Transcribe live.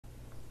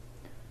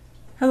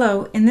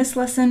Hello, in this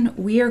lesson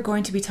we are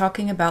going to be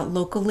talking about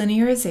local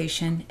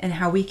linearization and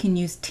how we can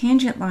use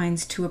tangent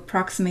lines to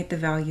approximate the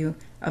value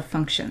of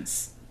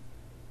functions.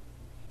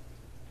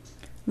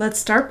 Let's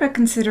start by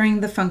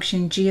considering the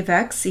function g of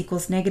x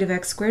equals negative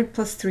x squared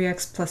plus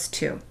 3x plus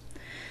 2.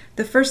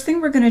 The first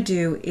thing we're going to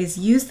do is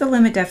use the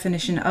limit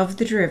definition of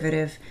the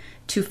derivative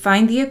to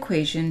find the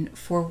equation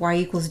for y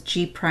equals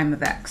g prime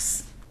of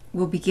x.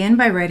 We'll begin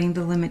by writing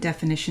the limit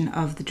definition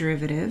of the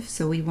derivative,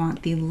 so we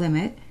want the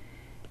limit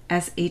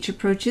as h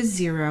approaches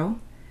 0,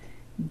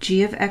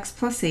 g of x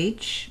plus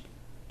h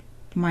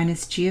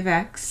minus g of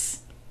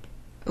x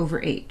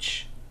over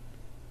h.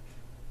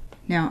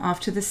 Now off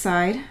to the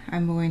side,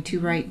 I'm going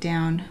to write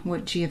down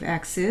what g of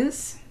x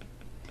is,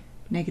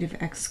 negative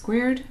x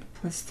squared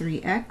plus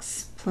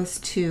 3x plus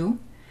 2,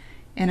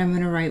 and I'm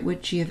going to write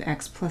what g of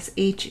x plus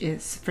h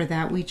is. For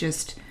that, we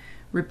just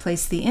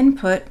replace the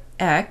input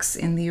x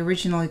in the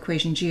original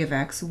equation g of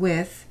x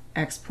with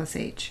x plus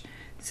h.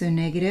 So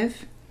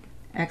negative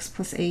x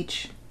plus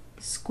h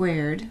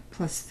squared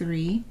plus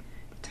 3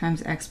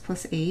 times x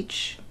plus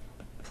h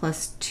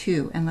plus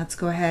 2. And let's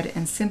go ahead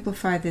and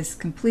simplify this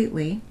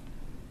completely.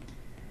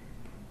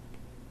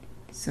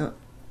 So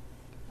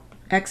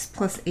x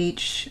plus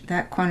h,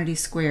 that quantity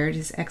squared,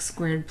 is x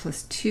squared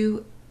plus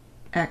 2xh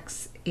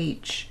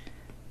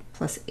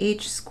plus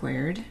h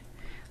squared.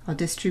 I'll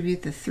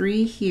distribute the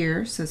 3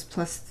 here, so it's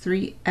plus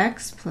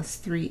 3x plus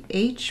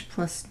 3h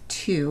plus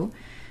 2.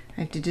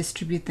 I have to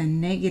distribute the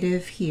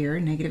negative here,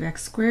 negative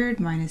x squared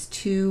minus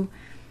 2xh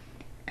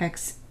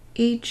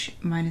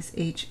minus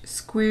h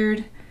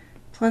squared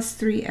plus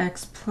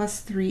 3x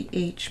plus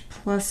 3h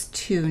plus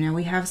 2. Now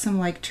we have some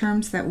like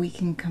terms that we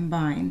can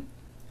combine.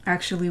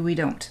 Actually, we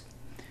don't.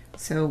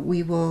 So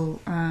we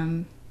will,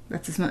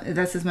 that's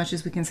as much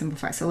as we can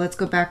simplify. So let's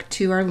go back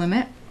to our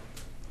limit.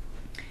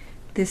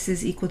 This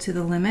is equal to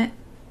the limit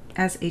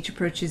as h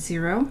approaches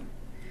 0.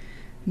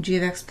 G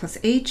of x plus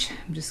h,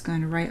 I'm just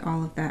going to write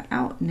all of that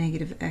out.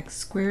 Negative x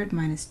squared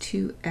minus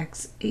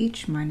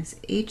 2xh minus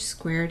h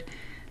squared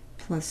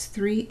plus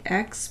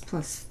 3x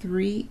plus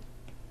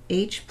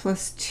 3h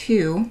plus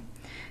 2.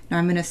 Now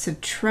I'm going to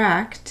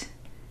subtract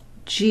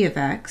g of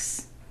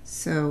x.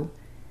 So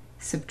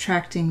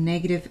subtracting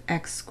negative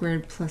x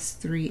squared plus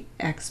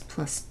 3x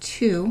plus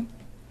 2.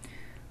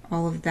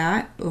 All of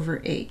that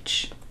over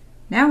h.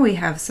 Now we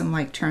have some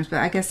like terms, but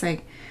I guess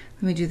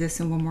let me do this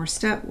in one more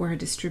step where I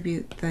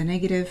distribute the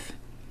negative.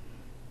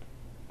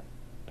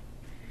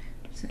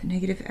 So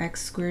negative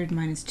x squared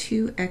minus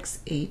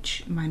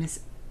 2xh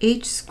minus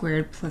h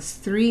squared plus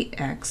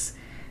 3x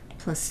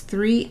plus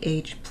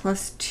 3h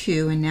plus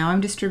 2. And now I'm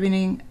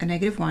distributing a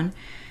negative 1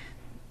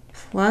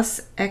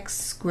 plus x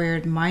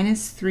squared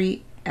minus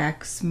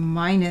 3x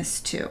minus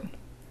 2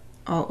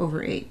 all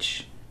over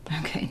h.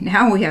 Okay,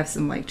 now we have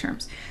some like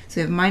terms.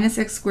 So we have minus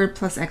x squared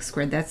plus x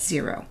squared, that's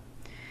 0.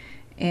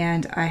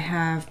 And I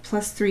have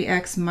plus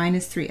 3x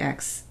minus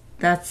 3x,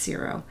 that's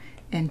 0.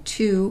 And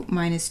 2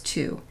 minus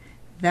 2,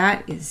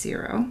 that is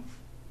 0.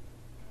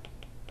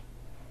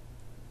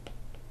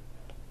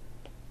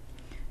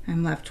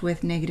 I'm left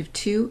with negative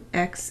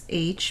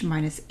 2xh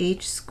minus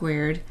h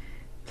squared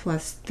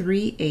plus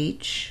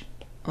 3h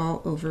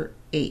all over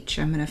h.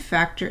 I'm going to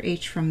factor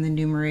h from the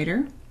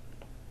numerator.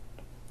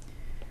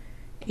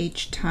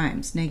 H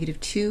times negative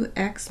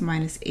 2x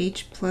minus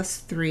h plus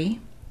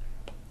 3.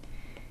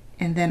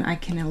 And then I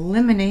can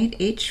eliminate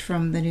h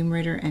from the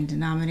numerator and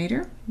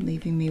denominator,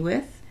 leaving me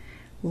with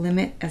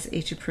limit as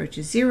h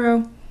approaches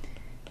 0,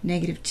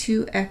 negative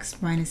 2x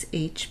minus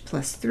h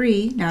plus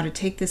 3. Now to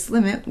take this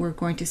limit, we're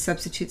going to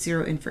substitute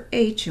 0 in for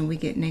h, and we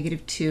get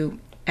negative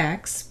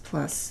 2x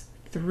plus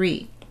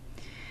 3.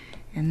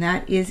 And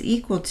that is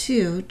equal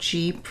to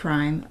g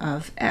prime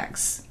of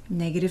x,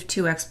 negative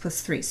 2x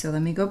plus 3. So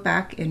let me go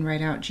back and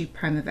write out g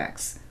prime of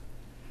x.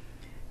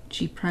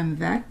 G prime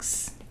of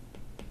x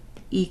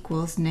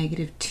equals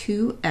negative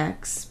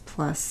 2x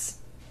plus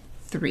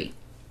 3.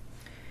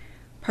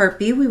 Part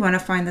B, we want to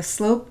find the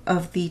slope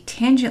of the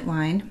tangent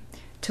line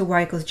to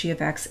y equals g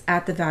of x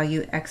at the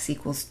value x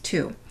equals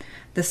 2.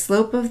 The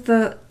slope of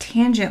the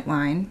tangent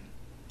line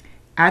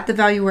at the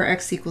value where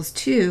x equals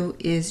 2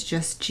 is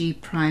just g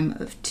prime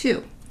of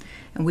 2.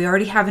 And we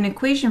already have an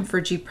equation for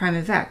g prime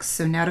of x.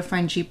 So now to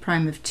find g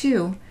prime of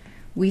 2,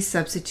 we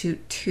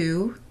substitute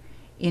 2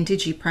 into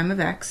g prime of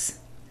x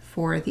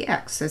for the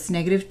x. So it's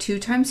negative 2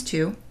 times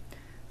 2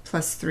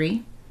 plus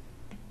 3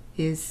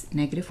 is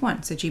negative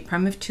 1. So g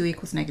prime of 2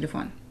 equals negative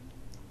 1.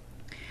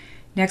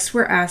 Next,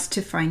 we're asked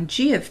to find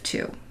g of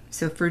 2.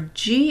 So for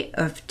g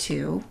of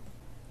 2,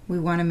 we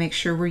want to make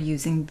sure we're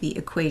using the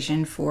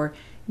equation for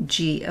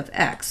g of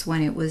x.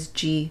 When it was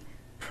g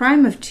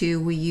prime of 2,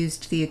 we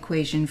used the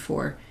equation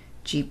for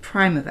g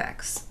prime of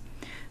x.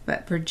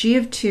 But for g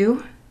of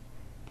 2,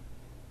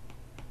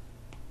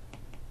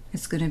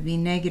 it's going to be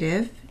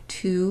negative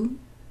 2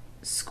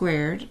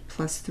 squared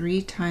plus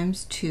 3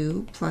 times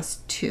 2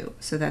 plus 2.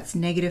 So that's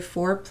negative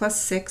 4 plus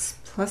 6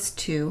 plus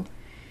 2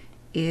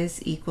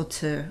 is equal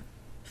to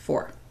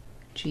 4.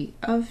 G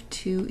of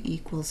 2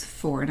 equals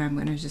 4. And I'm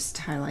going to just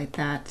highlight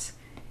that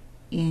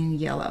in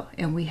yellow.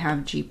 And we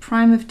have g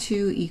prime of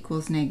 2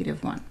 equals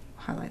 -1.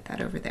 Highlight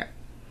that over there.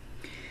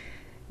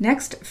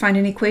 Next, find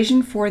an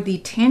equation for the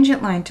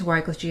tangent line to y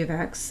equals g of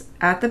x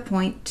at the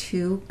point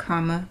 2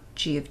 comma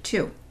g of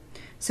 2.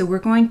 So we're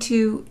going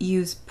to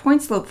use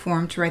point slope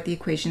form to write the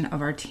equation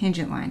of our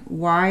tangent line,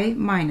 y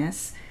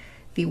minus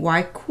the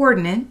y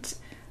coordinate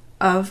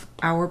of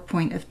our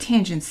point of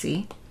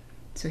tangency.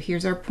 So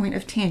here's our point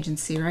of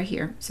tangency right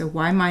here. So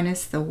y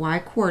minus the y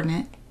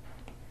coordinate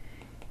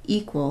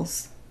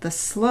equals the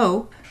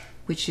slope,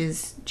 which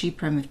is g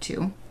prime of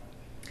 2,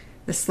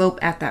 the slope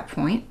at that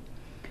point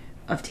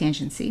of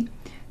tangency,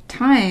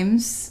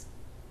 times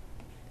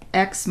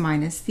x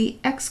minus the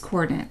x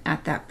coordinate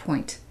at that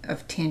point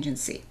of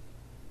tangency.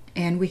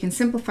 And we can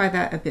simplify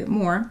that a bit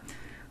more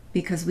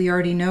because we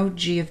already know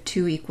g of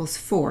 2 equals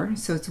 4.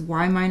 So it's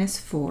y minus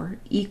 4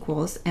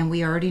 equals, and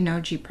we already know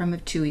g prime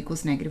of 2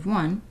 equals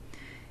 -1,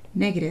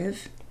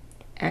 negative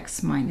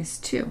x minus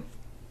 2.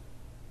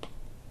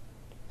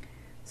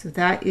 So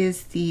that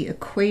is the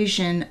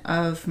equation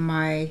of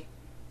my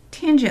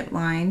tangent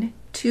line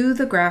to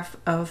the graph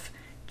of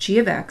g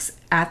of x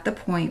at the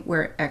point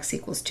where x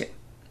equals 2.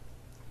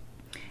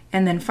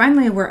 And then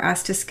finally, we're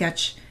asked to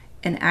sketch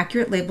an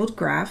accurate labeled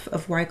graph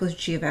of y equals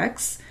g of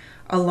x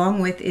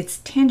along with its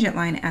tangent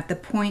line at the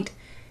point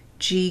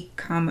 2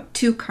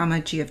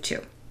 comma g of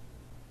 2.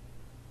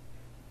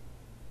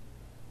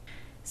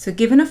 So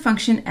given a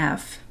function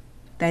f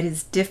that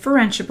is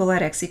differentiable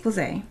at x equals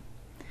a,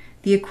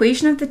 the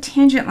equation of the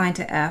tangent line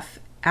to f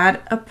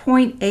at a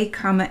point a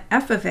comma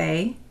f of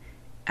a,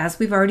 as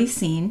we've already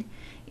seen,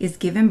 is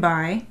given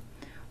by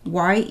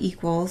y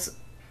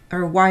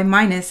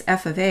minus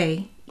f of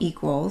a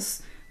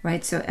equals,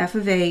 right? So f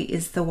of a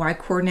is the y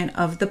coordinate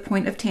of the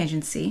point of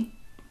tangency.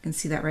 You can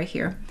see that right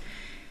here.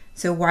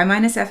 So y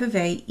minus f of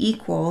a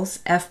equals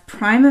f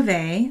prime of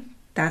a,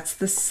 that's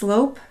the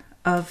slope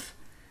of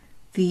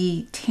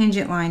the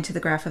tangent line to the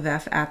graph of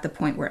f at the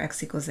point where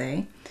x equals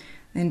a,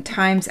 then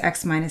times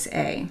x minus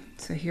a.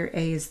 So here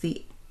a is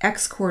the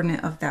x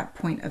coordinate of that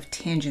point of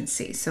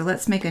tangency. So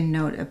let's make a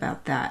note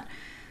about that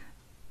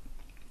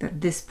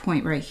this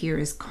point right here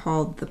is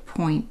called the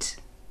point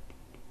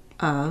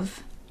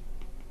of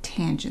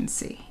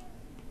tangency.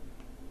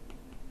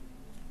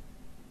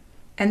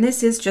 And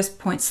this is just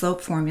point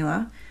slope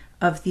formula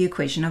of the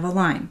equation of a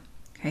line.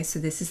 Okay, so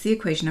this is the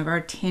equation of our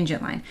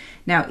tangent line.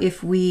 Now,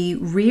 if we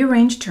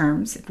rearrange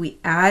terms, if we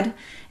add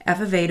f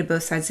of a to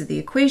both sides of the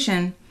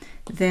equation,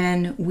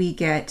 then we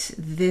get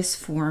this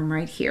form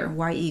right here,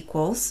 y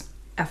equals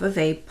f of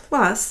a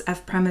plus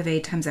f prime of a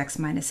times x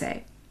minus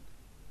a.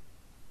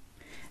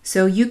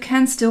 So you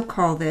can still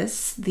call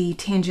this the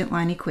tangent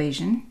line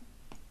equation.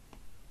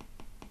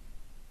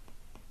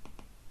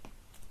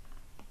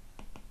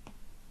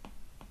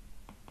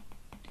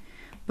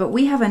 But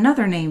we have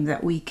another name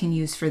that we can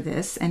use for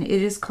this, and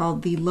it is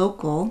called the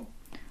local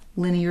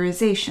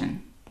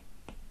linearization.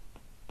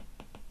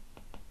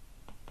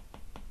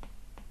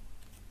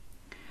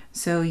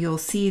 So you'll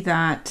see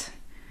that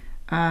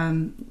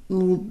line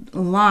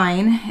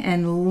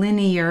and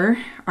linear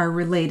are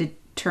related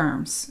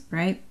terms,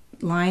 right?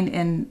 Line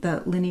and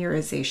the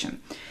linearization.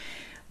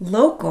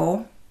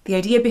 Local, the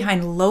idea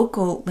behind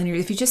local linear,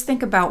 if you just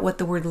think about what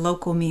the word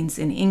local means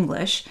in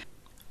English,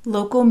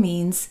 local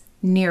means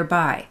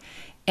nearby.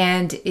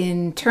 And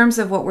in terms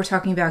of what we're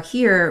talking about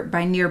here,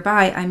 by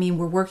nearby, I mean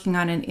we're working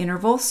on an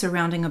interval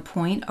surrounding a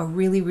point, a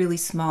really, really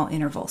small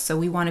interval. So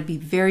we want to be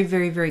very,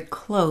 very, very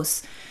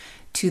close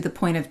to the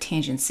point of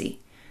tangency.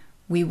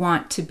 We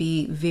want to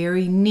be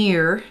very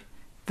near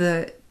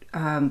the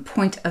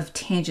point of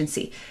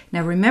tangency.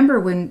 Now remember,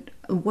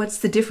 what's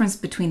the difference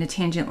between a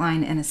tangent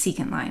line and a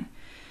secant line?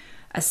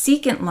 A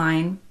secant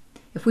line,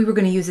 if we were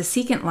going to use a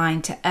secant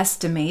line to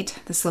estimate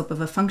the slope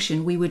of a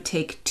function, we would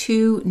take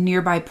two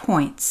nearby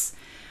points,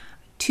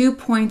 2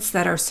 points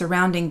that are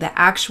surrounding the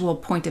actual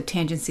point of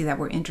tangency that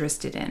we're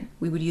interested in.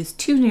 We would use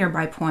 2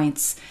 nearby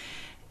points,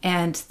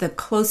 and the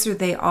closer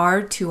they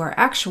are to our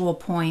actual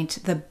point,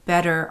 the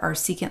better our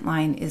secant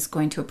line is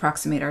going to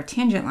approximate our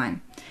tangent line.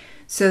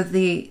 So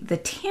the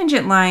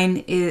tangent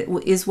line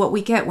is what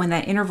we get when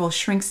that interval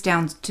shrinks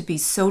down to be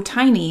so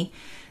tiny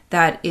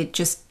that it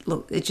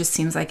just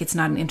seems like it's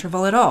not an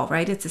interval at all,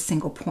 right? It's a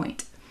single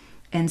point.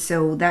 And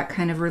so that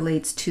kind of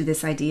relates to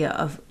this idea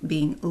of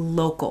being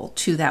local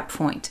to that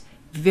point.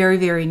 Very,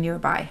 very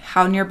nearby.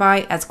 How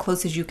nearby? As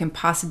close as you can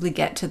possibly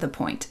get to the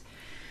point.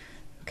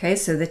 Okay,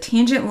 so the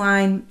tangent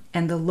line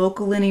and the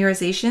local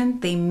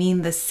linearization, they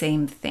mean the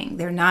same thing.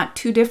 They're not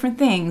two different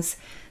things.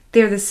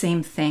 They're the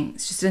same thing.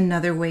 It's just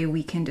another way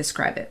we can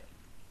describe it.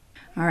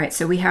 All right,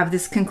 so we have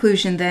this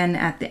conclusion then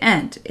at the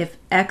end. If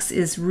x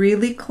is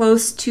really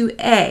close to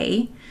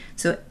a,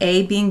 so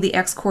a being the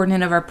x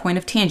coordinate of our point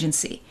of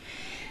tangency,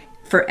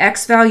 for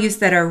x values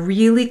that are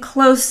really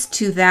close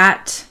to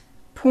that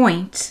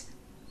point,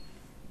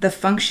 the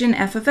function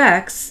f of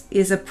x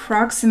is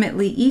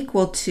approximately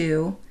equal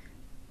to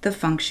the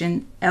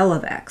function L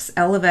of x.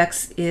 L of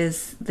x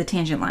is the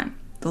tangent line.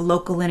 the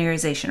local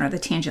linearization or the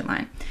tangent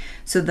line.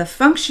 So the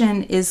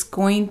function is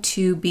going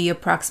to be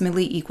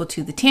approximately equal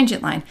to the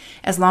tangent line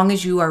as long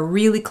as you are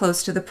really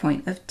close to the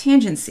point of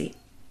tangency.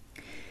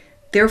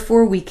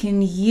 Therefore, we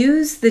can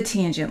use the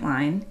tangent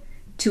line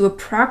to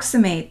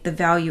approximate the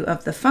value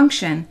of the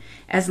function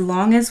as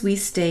long as we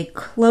stay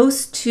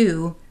close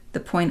to the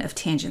point of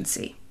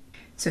tangency.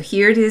 So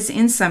here it is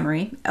in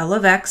summary. L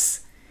of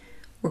x,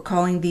 we're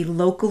calling the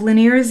local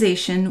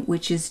linearization,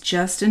 which is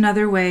just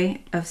another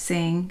way of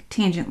saying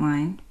tangent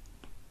line,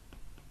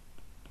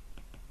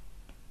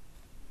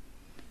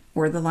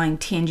 or the line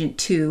tangent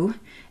to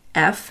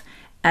f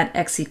at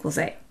x equals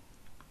a.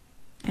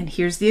 And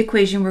here's the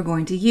equation we're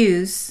going to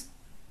use.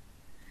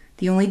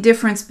 The only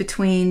difference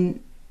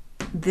between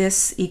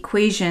this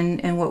equation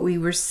and what we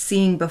were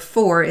seeing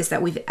before is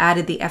that we've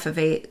added the f of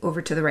a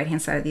over to the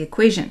right-hand side of the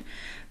equation.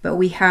 But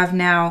we have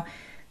now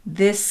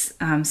this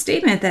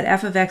statement that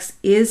f of x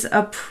is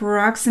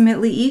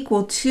approximately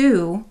equal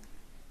to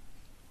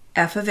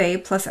f of a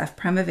plus f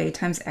prime of a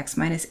times x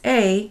minus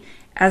a,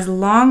 as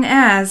long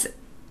as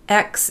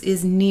x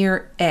is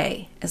near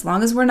a, as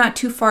long as we're not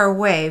too far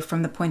away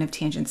from the point of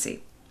tangency.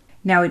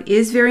 Now, it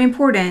is very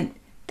important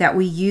that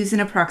we use an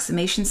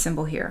approximation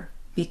symbol here,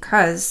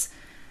 because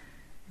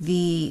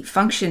the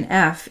function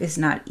f is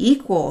not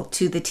equal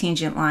to the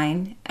tangent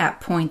line at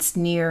points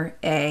near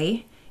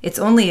a. It's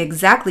only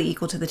exactly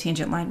equal to the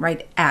tangent line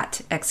right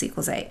at x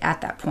equals a, at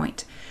that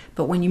point.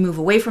 But when you move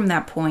away from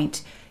that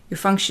point, your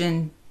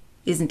function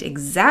isn't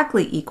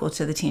exactly equal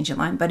to the tangent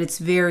line, but it's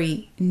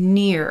very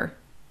near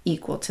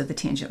equal to the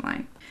tangent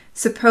line.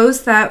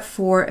 Suppose that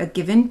for a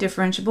given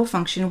differentiable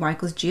function y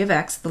equals g of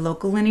x, the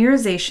local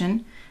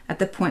linearization at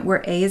the point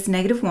where a is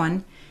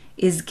 -1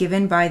 is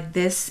given by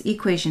this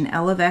equation,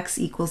 L of x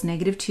equals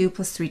 -2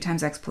 plus 3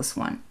 times x plus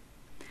 1.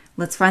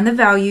 Let's find the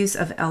values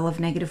of L of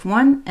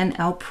 -1 and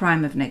L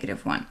prime of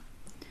 -1.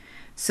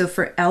 So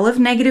for L of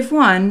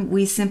 -1,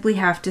 we simply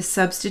have to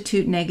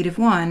substitute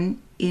 -1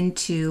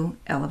 into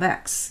L of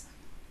x.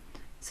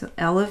 So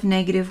L of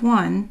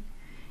 -1,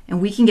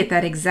 and we can get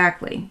that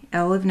exactly.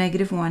 L of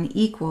 -1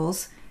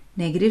 equals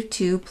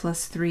 -2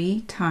 plus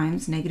 3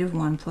 times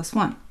 -1 plus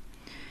 1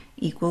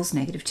 equals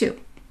 -2.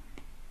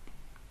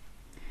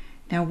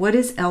 Now, what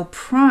is L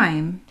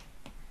prime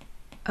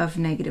of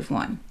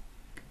 -1?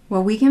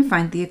 Well, we can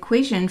find the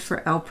equation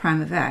for L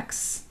prime of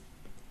x.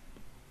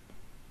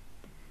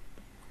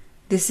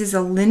 This is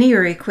a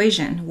linear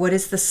equation. What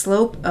is the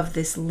slope of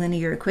this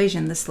linear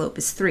equation? The slope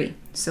is 3.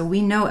 So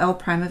we know L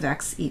prime of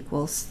x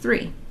equals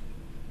 3.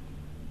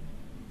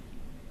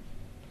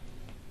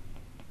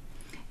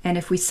 And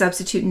if we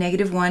substitute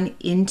 -1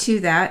 into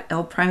that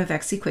L prime of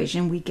x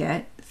equation, we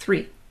get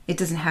 3. It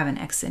doesn't have an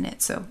x in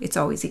it, so it's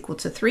always equal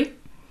to 3,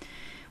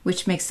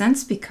 which makes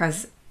sense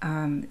because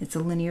it's a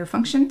linear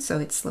function, so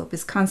its slope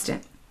is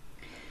constant.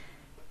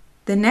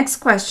 The next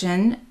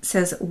question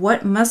says,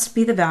 what must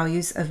be the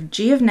values of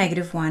g of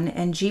 -1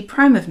 and g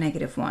prime of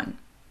 -1?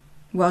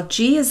 Well,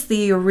 g is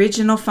the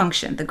original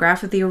function, the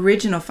graph of the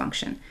original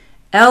function.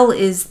 L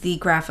is the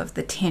graph of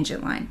the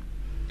tangent line.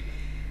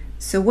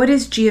 So what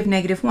is g of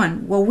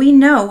 -1? Well, we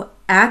know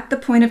at the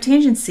point of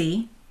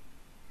tangency,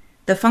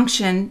 the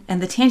function and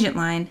the tangent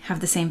line have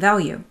the same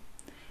value.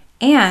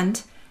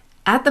 And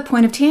at the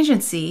point of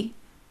tangency,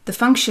 the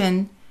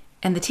function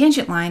and the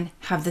tangent line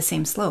have the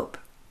same slope.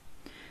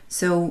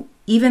 So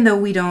even though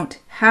we don't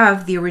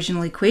have the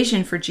original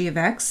equation for g of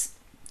x,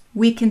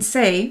 we can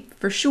say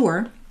for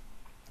sure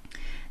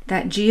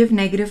that g of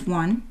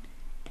 -1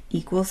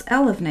 equals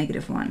L of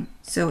 -1.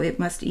 So it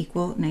must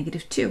equal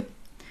 -2.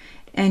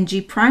 And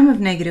g prime of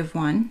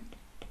 -1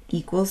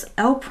 equals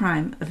L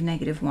prime of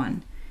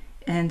 -1.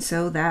 And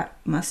so that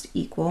must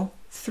equal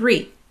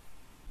 3.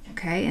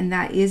 Okay, and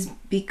that is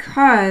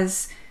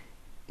because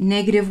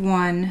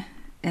 -1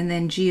 and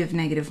then g of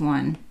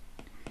 -1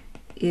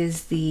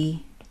 is the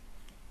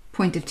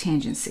point of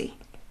tangency.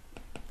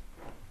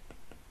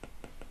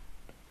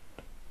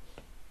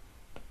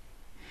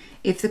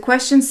 If the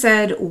question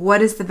said,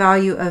 what is the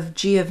value of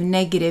g of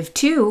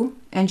 -2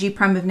 and g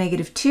prime of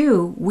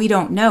 -2, we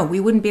don't know. We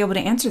wouldn't be able to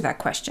answer that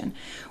question.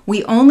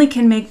 We only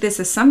can make this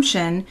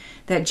assumption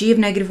that g of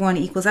 -1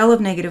 equals L of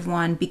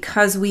 -1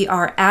 because we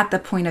are at the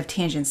point of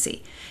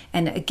tangency.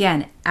 And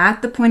again,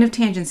 at the point of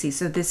tangency,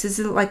 so this is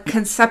like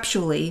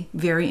conceptually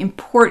very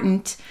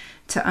important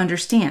to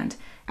understand.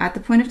 At the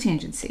point of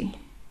tangency,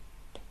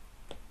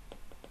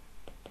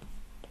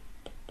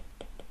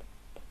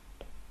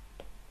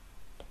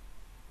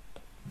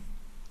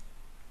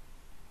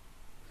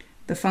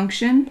 the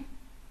function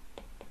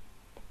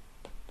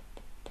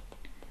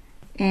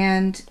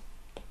and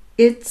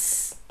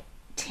its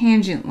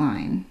tangent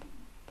line.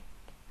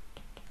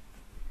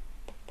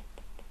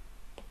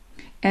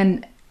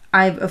 And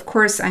of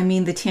course, I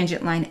mean the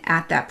tangent line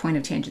at that point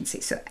of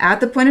tangency. So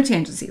at the point of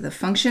tangency, the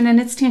function and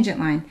its tangent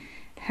line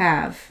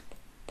have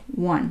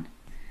 1,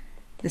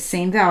 the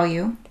same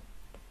value,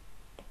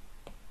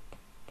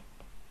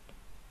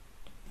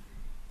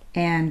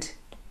 and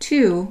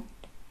 2,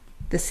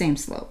 the same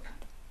slope.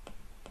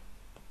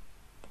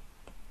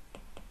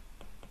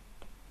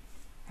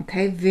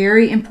 Okay,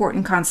 very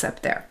important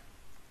concept there.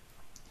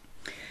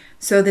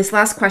 So this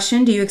last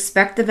question, do you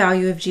expect the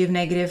value of g of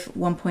negative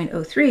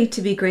 1.03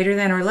 to be greater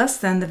than or less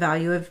than the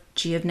value of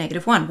g of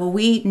negative 1? Well,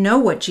 we know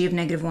what g of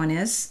negative 1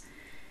 is.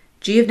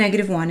 G of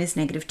negative 1 is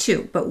negative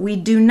 2, but we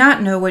do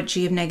not know what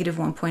g of negative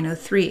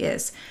 1.03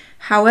 is.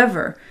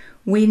 However,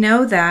 we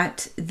know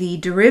that the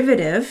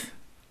derivative,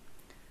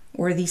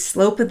 or the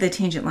slope of the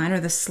tangent line, or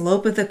the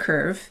slope of the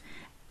curve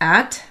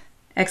at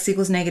x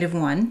equals negative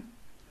 1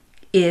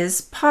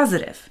 is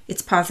positive.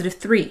 It's positive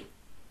 3.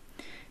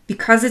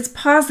 Because it's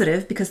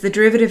positive, because the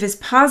derivative is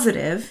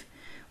positive,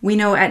 we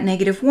know at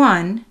negative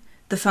 1,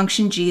 the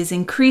function g is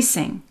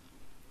increasing.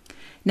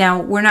 Now,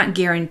 we're not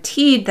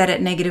guaranteed that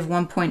at negative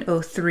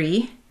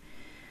 1.03,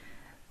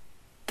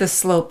 the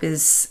slope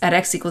is, at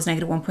x equals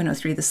negative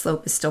 1.03, the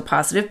slope is still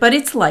positive, but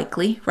it's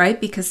likely, right?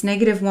 Because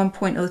negative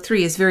 1.03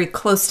 is very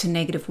close to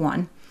negative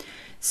 1.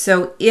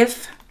 So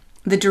if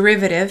the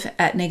derivative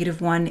at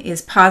negative 1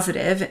 is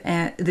positive,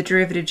 and the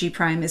derivative g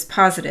prime is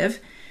positive,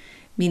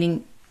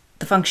 meaning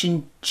the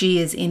function g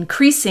is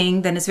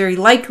increasing, then it's very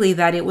likely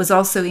that it was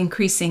also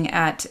increasing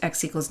at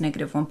x equals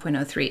negative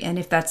 1.03. And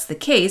if that's the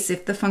case,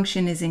 if the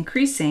function is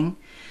increasing,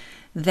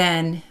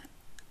 then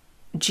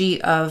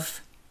g of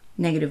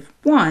negative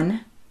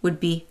 1 would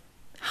be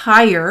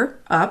higher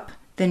up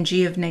than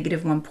g of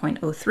negative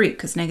 1.03,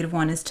 because negative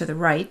 1 is to the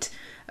right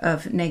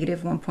of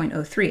negative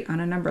 1.03 on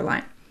a number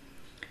line.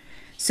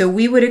 So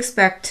we would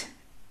expect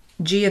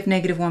g of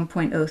negative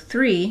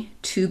 1.03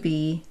 to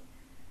be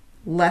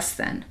less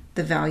than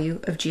the value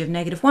of g of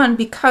negative 1,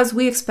 because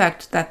we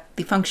expect that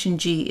the function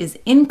g is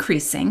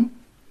increasing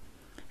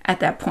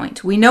at that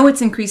point. We know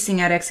it's increasing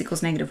at x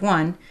equals negative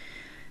 1.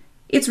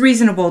 It's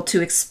reasonable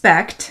to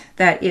expect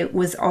that it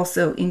was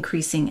also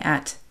increasing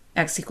at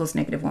x equals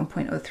negative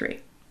 1.03.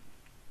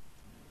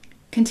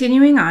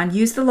 Continuing on,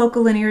 use the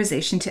local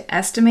linearization to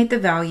estimate the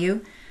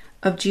value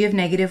of g of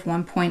negative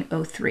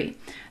 1.03.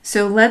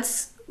 So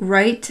let's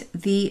write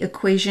the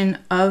equation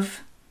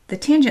of the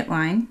tangent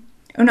line.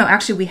 Oh no,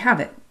 actually we have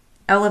it.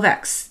 L of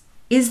x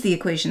is the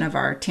equation of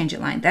our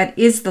tangent line. That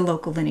is the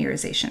local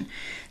linearization.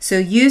 So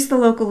use the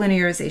local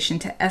linearization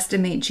to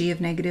estimate g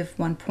of negative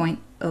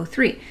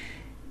 1.03.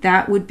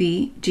 That would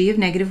be g of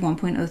negative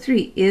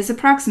 1.03 is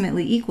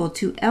approximately equal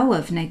to L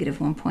of negative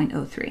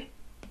 1.03.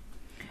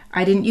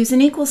 I didn't use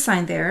an equal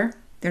sign there.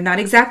 They're not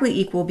exactly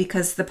equal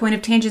because the point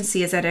of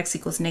tangency is at x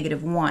equals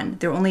negative 1.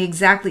 They're only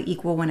exactly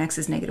equal when x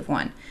is negative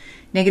 1.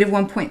 Negative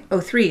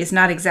 1.03 is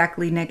not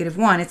exactly negative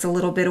 1. It's a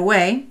little bit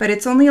away, but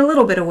it's only a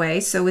little bit away,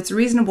 so it's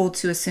reasonable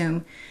to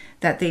assume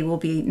that they will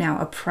be now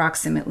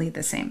approximately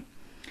the same.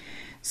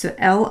 So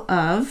L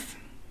of,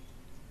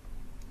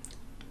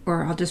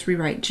 or I'll just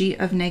rewrite, g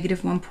of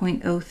negative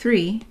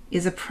 1.03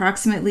 is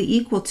approximately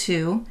equal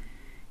to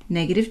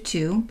negative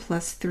 2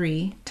 plus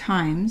 3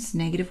 times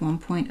negative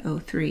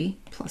 1.03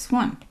 plus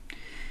 1.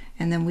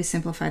 And then we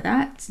simplify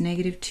that. It's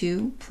negative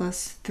 2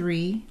 plus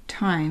 3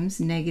 times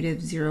negative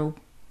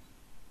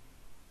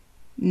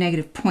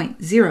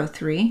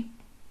 0.03,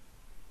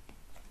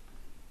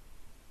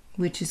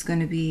 which is going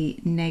to be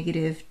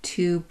negative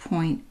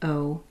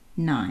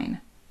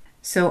 2.09.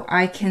 So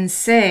I can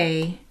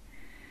say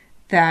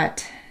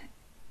that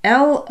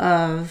L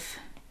of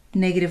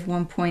negative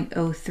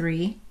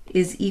 1.03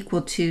 is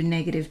equal to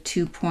negative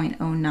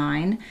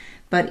 2.09.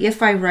 But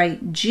if I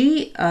write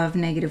g of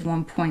negative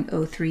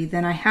 1.03,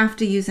 then I have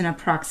to use an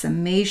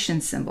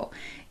approximation symbol.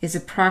 Is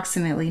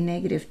approximately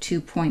negative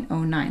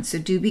 2.09. So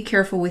do be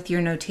careful with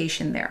your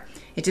notation there.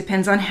 It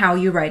depends on how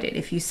you write it.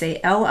 If you say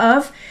L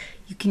of,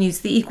 you can use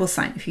the equal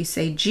sign. If you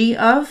say g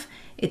of,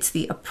 it's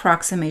the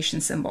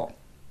approximation symbol.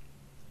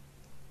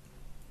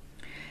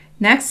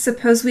 Next,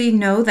 suppose we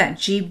know that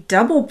g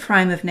double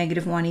prime of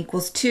negative 1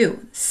 equals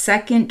 2,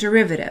 second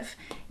derivative.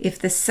 If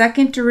the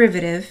second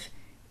derivative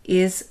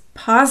is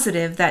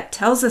positive, that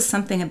tells us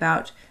something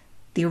about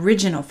the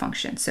original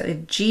function. So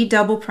if g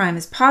double prime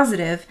is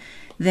positive,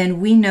 then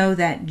we know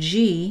that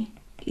g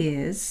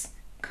is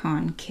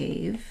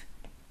concave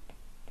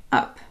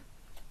up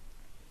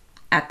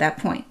at that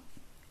point,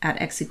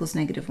 at x equals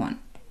negative 1.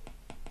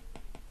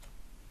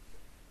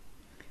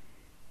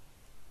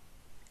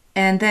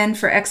 And then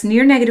for x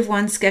near negative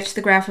 1, sketch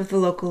the graph of the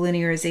local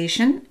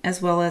linearization, as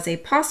well as a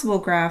possible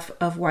graph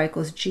of y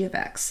equals g of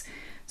x.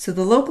 So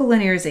the local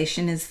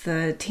linearization is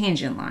the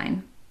tangent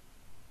line.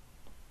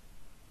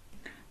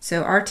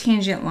 So our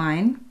tangent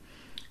line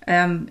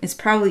is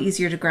probably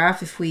easier to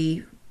graph if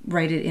we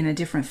write it in a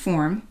different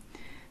form.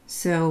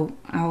 So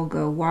I'll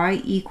go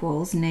y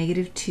equals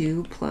negative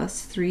 2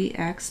 plus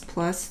 3x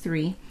plus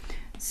 3.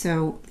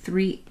 So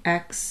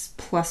 3x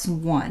plus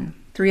 1.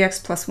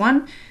 3x plus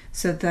 1.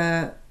 So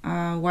the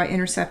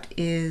y-intercept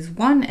is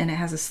 1 and it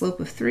has a slope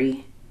of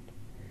 3.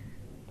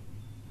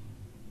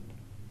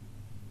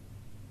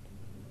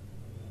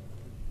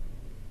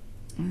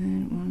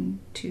 And 1,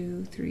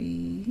 2,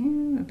 3,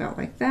 about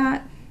like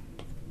that.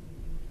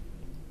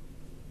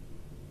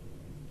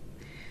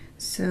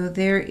 So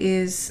there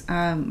is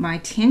my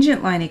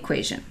tangent line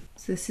equation.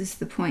 So this is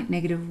the point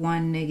negative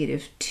 1,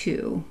 negative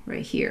 2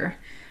 right here.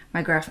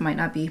 My graph might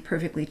not be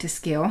perfectly to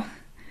scale.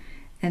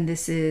 And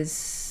this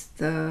is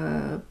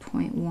the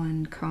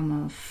 0.1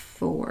 comma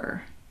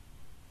 4.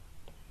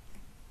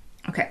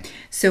 Okay,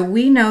 so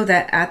we know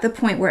that at the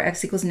point where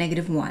x equals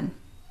 -1,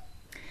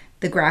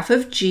 the graph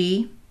of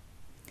g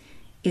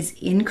is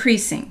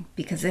increasing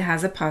because it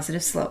has a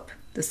positive slope.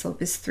 The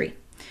slope is 3.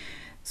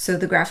 So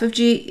the graph of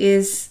g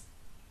is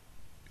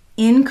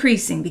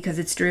increasing because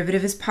its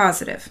derivative is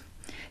positive.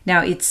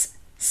 Now its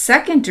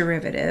second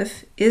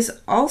derivative is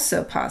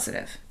also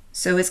positive,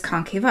 so it's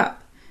concave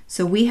up.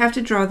 So we have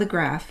to draw the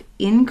graph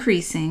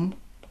increasing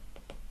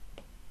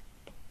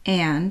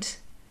and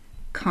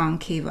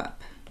concave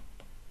up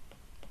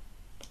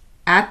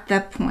at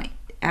that point,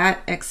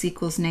 at x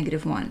equals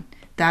 -1.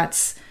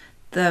 That's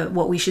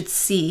what we should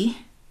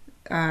see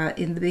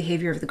in the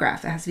behavior of the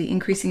graph. It has to be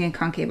increasing and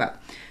concave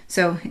up.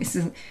 So it's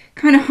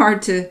kind of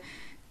hard to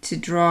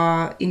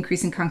draw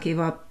increase and concave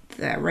up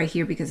right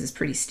here because it's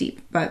pretty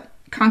steep. But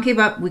concave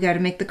up, we got to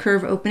make the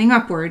curve opening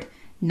upward,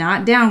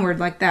 not downward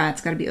like that.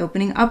 It's got to be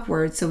opening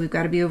upward, so we've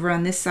got to be over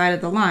on this side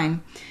of the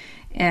line,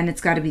 and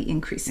it's got to be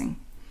increasing.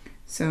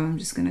 So I'm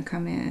just going to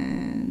come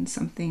in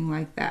something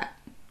like that,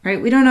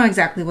 right? We don't know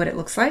exactly what it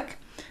looks like,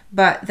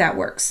 but that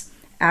works.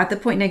 At the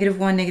point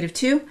 -1,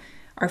 -2,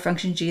 our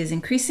function g is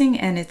increasing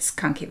and it's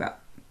concave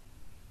up.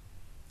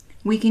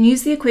 We can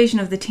use the equation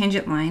of the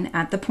tangent line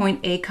at the point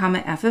a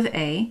comma f of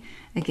a.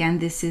 Again,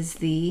 this is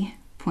the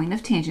point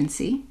of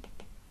tangency.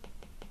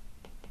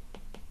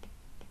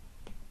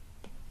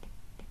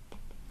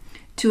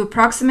 To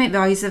approximate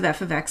values of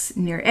f of x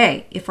near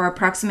a. If our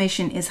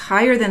approximation is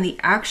higher than the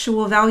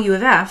actual value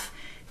of f,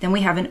 then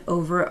we have an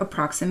over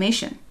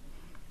approximation.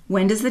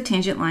 When does the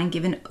tangent line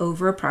give an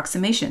over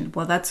approximation?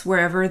 Well, that's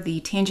wherever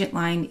the tangent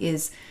line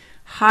is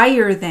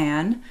higher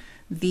than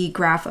the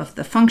graph of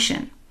the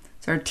function.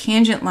 So our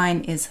tangent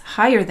line is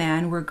higher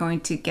than, we're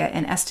going to get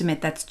an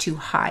estimate that's too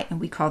high, and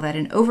we call that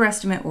an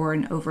overestimate or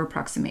an over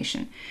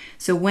approximation.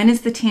 So when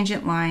is the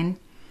tangent line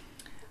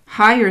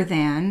higher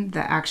than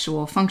the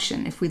actual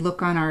function? If we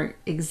look on our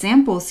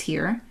examples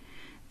here,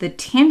 the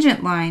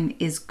tangent line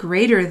is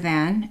greater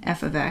than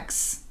f of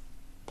x,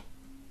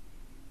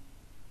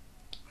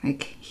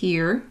 like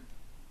here,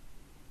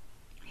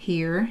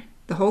 here,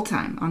 the whole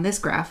time on this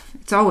graph.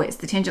 It's always,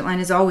 the tangent line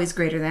is always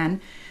greater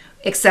than,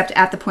 except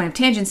at the point of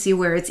tangency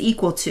where it's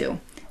equal to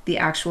the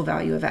actual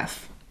value of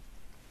f.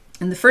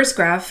 In the first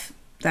graph,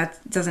 that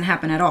doesn't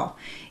happen at all.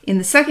 In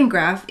the second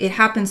graph, it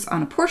happens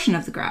on a portion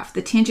of the graph.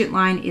 The tangent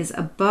line is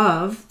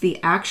above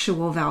the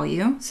actual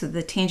value, so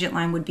the tangent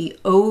line would be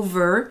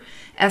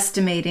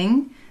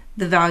overestimating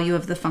the value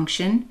of the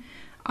function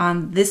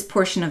on this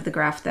portion of the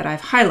graph that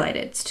I've highlighted.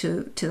 It's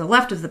to the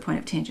left of the point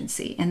of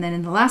tangency. And then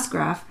in the last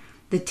graph,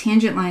 the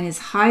tangent line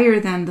is higher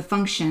than the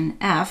function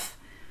f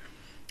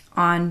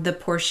on the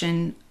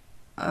portion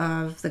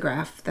of the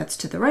graph that's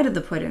to the right of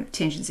the point of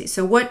tangency.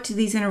 So what do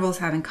these intervals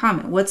have in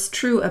common? What's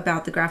true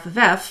about the graph of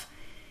f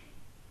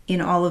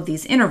in all of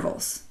these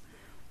intervals?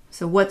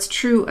 So what's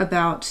true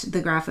about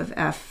the graph of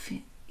f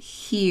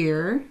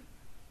here,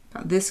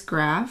 about this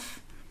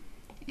graph,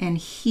 and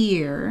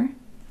here,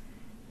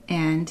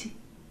 and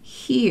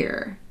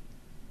here?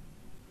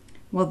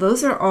 Well,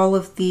 those are all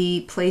of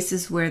the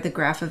places where the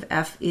graph of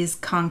f is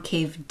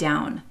concave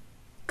down.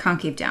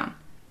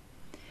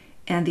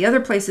 And the other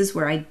places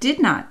where I did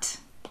not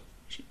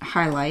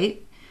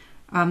highlight,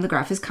 the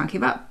graph is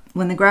concave up.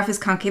 When the graph is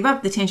concave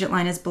up, the tangent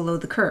line is below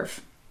the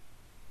curve.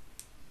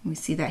 We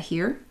see that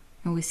here,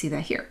 and we see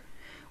that here.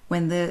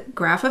 When the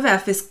graph of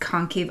f is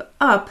concave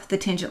up, the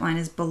tangent line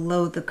is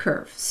below the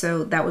curve.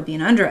 So that would be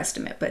an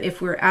underestimate. But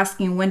if we're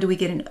asking when do we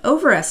get an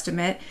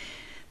overestimate,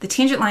 the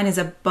tangent line is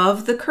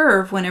above the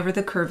curve whenever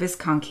the curve is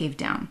concave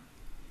down.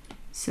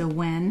 So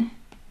when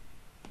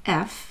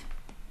f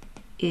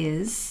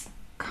is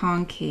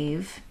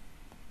concave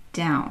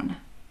down.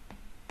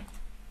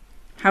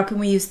 How can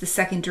we use the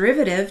second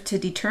derivative to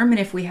determine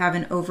if we have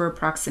an over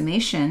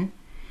approximation?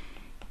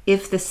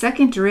 If the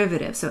second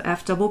derivative, so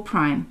f double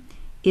prime,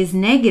 is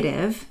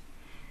negative,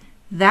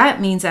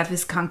 that means f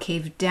is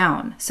concave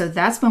down. So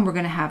that's when we're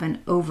going to have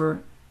an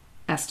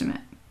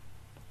overestimate.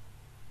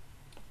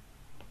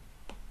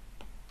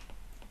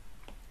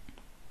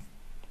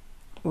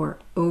 Or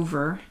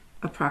over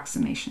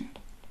approximation.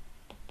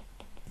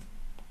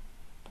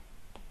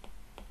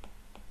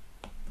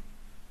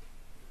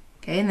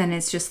 Okay, and then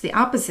it's just the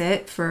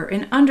opposite for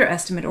an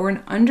underestimate or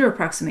an under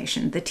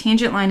approximation. The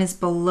tangent line is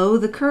below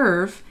the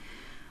curve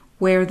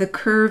where the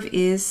curve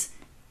is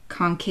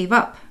concave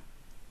up.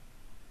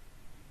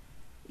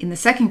 In the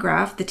second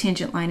graph, the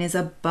tangent line is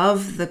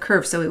above the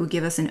curve, so it would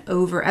give us an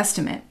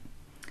overestimate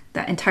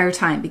that entire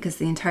time because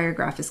the entire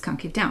graph is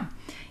concave down.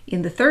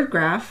 In the third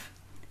graph,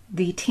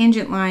 the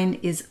tangent line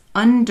is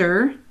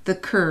under the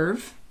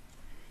curve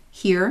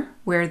here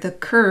where the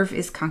curve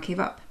is concave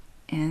up.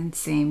 And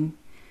same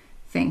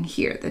thing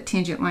here. The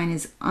tangent line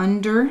is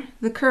under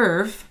the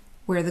curve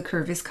where the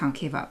curve is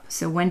concave up.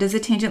 So when does a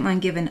tangent line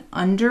give an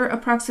under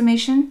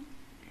approximation?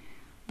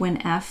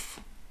 When f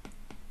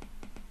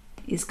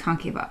is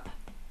concave up.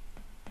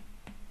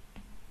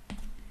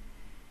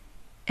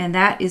 and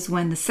that is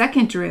when the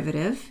second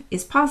derivative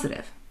is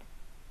positive.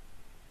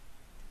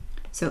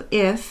 So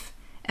if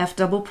f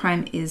double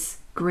prime is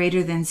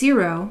greater than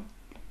 0,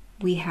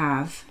 we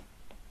have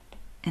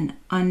an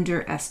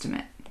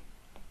underestimate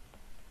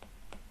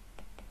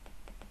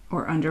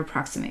or under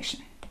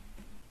approximation.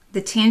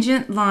 The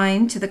tangent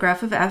line to the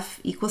graph of f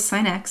equals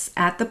sine x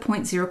at the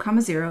point 0,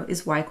 0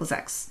 is y equals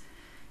x.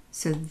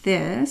 So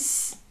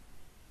this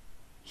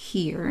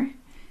here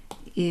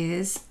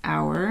is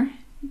our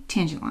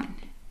tangent line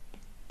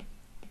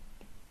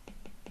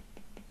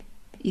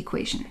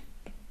equation.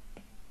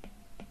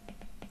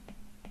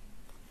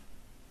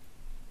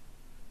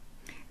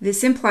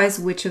 This implies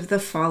which of the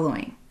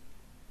following?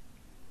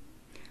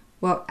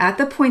 Well, at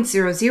the point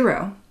 0,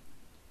 0,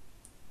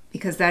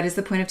 because that is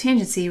the point of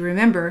tangency,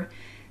 remember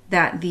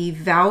that the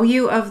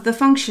value of the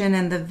function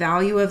and the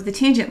value of the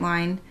tangent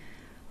line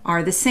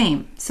are the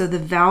same. So the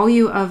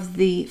value of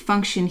the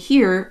function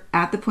here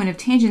at the point of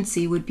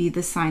tangency would be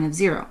the sine of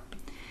 0.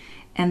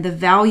 And the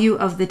value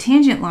of the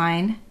tangent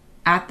line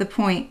at the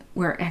point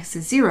where x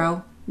is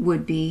 0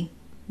 would be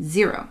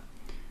 0.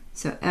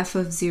 So f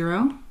of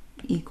 0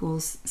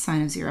 equals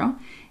sine of 0,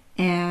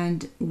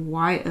 and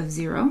y of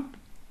 0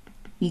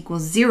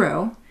 equals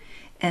 0.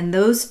 And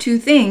those two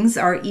things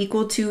are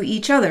equal to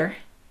each other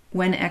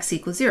when x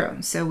equals 0.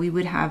 So we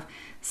would have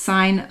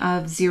sine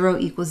of 0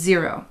 equals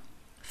 0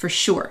 for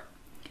sure.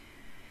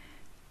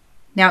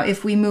 Now,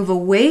 if we move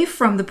away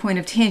from the point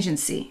of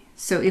tangency,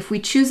 so if we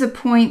choose a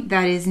point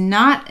that is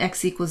not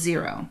x equals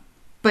 0,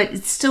 but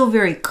it's still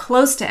very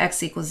close to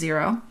x equals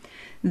 0,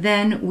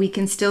 then we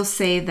can still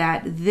say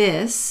that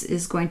this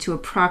is going to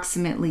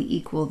approximately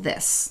equal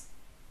this.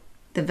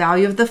 The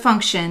value of the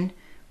function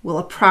will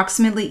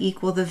approximately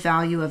equal the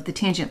value of the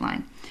tangent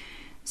line.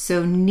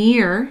 So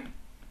near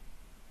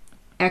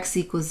x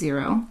equals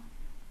 0,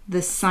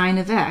 the sine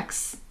of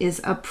x is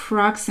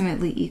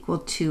approximately equal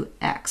to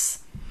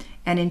x.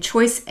 And in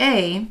choice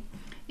A,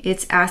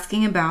 it's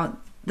asking about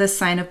the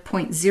sine of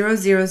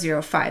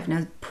 0.0005.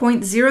 Now,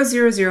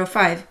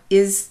 0.0005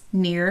 is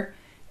near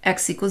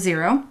x equals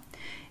 0,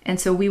 and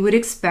so we would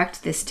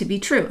expect this to be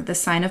true. The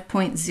sine of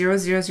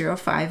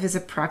 0.0005 is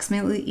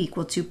approximately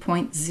equal to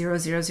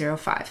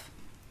 0.0005.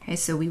 Okay,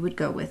 so we would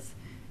go with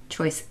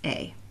choice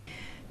A.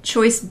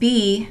 Choice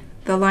B,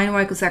 the line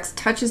y equals x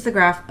touches the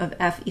graph of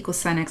f equals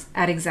sine x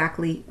at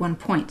exactly 1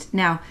 point.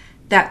 Now,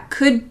 that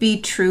could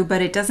be true,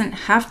 but it doesn't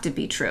have to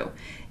be true.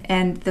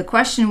 And the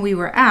question we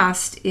were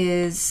asked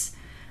is,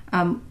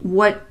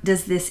 what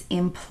does this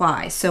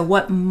imply? So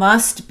what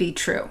must be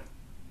true?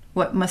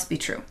 What must be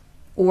true?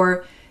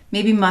 Or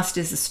maybe must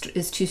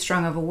is too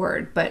strong of a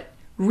word, but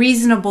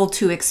reasonable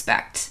to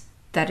expect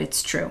that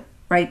it's true,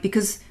 right?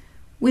 Because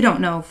we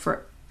don't know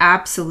for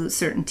absolute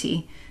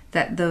certainty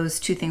that those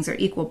two things are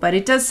equal, but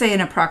it does say an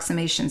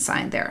approximation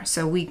sign there.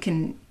 So we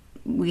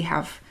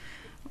have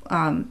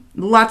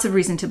lots of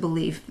reason to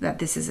believe that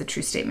this is a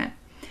true statement.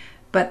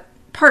 But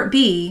part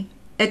B,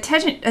 a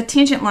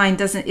tangent line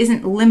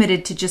isn't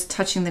limited to just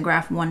touching the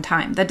graph one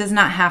time. That does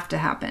not have to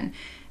happen,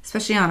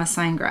 especially on a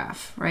sine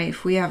graph, right?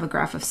 If we have a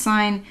graph of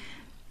sine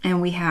and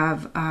we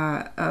have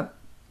a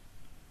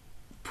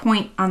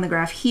point on the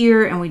graph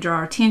here and we draw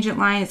our tangent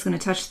line, it's going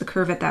to touch the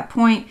curve at that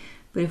point.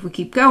 But if we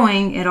keep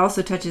going, it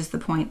also touches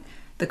the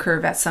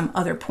curve at some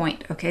other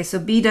point, okay? So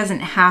B doesn't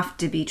have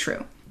to be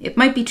true. It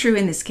might be true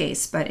in this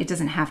case, but it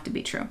doesn't have to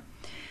be true.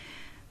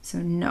 So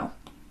no.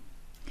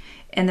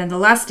 And then the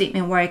last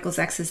statement, y equals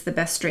x is the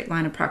best straight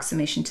line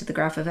approximation to the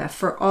graph of f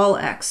for all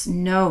x.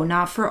 No,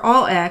 not for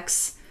all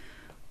x,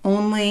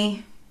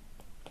 only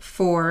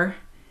for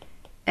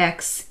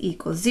x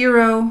equals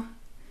 0,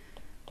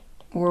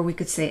 or we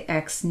could say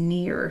x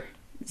near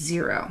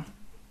 0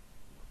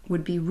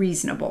 would be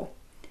reasonable.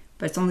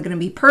 But it's only going to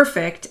be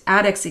perfect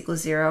at x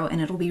equals 0, and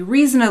it'll be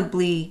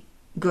reasonably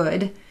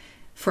good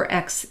for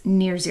x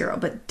near 0,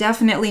 but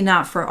definitely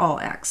not for all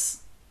x.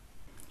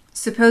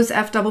 Suppose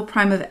f double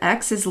prime of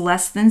x is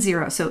less than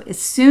 0. So as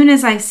soon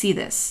as I see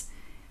this,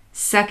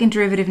 second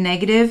derivative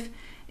negative,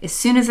 as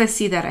soon as I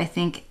see that, I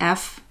think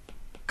f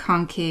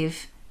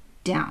concave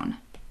down.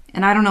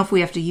 And I don't know if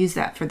we have to use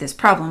that for this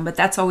problem, but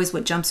that's always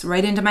what jumps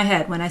right into my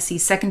head. When I see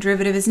second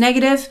derivative is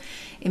negative,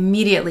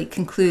 immediately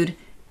conclude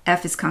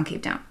f is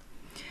concave down.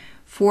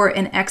 For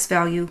an x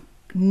value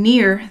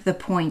near the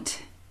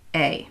point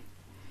A,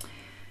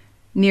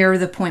 near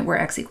the point where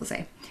x equals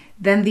a.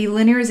 Then the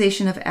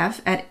linearization of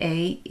f at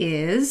a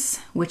is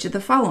which of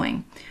the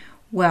following?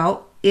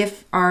 Well,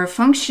 if our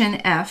function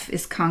f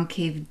is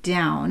concave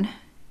down,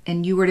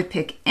 and you were to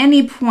pick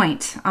any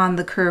point on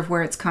the curve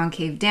where it's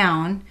concave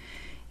down,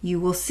 you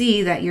will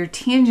see that your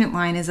tangent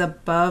line is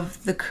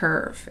above the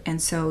curve.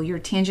 And so your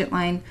tangent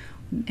line,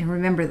 and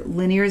remember,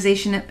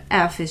 linearization of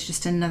f is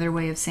just another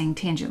way of saying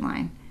tangent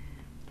line.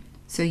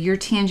 So your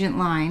tangent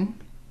line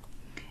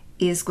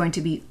is going to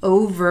be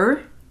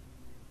over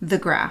the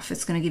graph.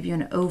 It's going to give you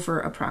an over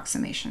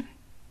approximation.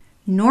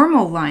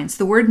 Normal lines,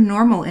 the word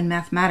normal in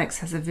mathematics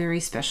has a very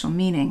special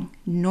meaning.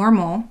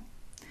 Normal,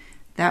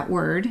 that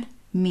word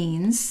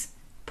means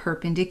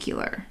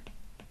perpendicular.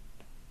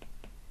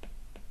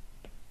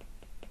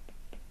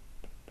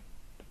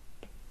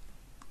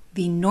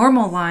 the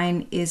normal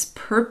line is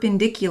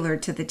perpendicular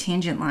to the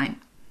tangent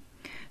line.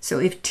 So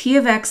if t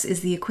of x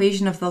is the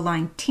equation of the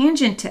line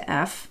tangent to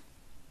f,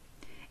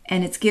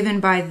 and it's given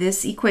by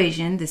this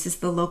equation, this is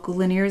the local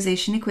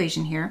linearization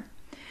equation here,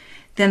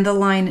 then the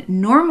line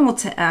normal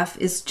to f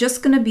is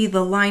just going to be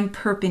the line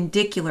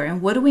perpendicular.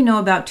 And what do we know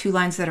about two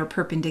lines that are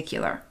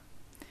perpendicular?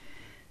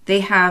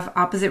 They have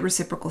opposite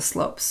reciprocal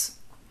slopes.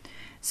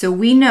 So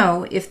we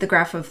know if the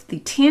graph of the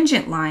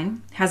tangent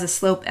line has a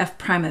slope f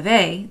prime of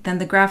a, then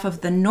the graph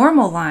of the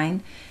normal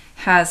line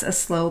has a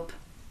slope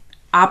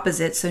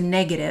opposite, so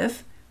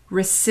negative,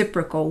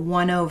 reciprocal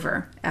 1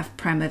 over f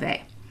prime of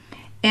a.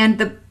 And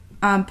the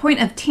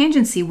point of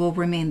tangency will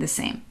remain the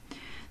same.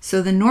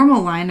 So the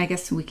normal line, I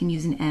guess we can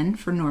use an n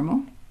for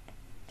normal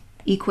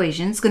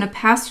equation, is going to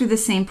pass through the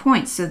same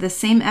point, so the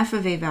same f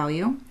of a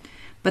value,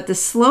 but the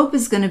slope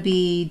is going to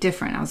be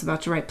different. I was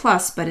about to write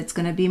plus, but it's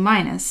going to be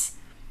minus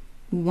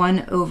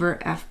 1 over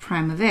f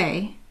prime of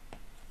a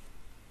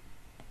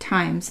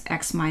times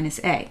x minus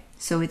a.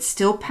 So it's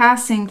still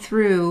passing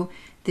through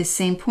this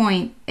same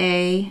point,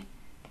 a,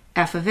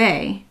 f of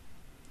a,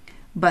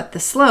 but the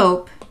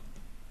slope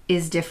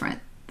is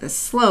different. The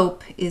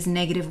slope is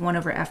negative 1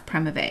 over f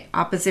prime of a,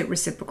 opposite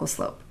reciprocal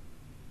slope.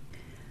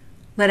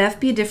 Let f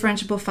be a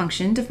differentiable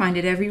function defined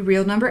at every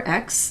real number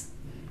x,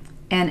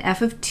 and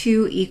f of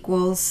 2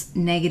 equals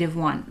negative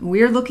 1.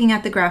 We're looking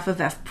at the graph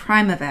of f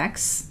prime of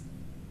x,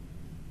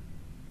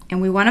 and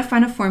we want to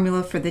find a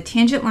formula for the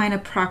tangent line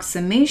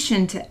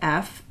approximation to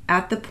f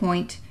at the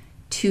point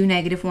 2,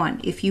 negative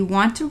 1. If you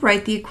want to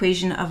write the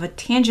equation of a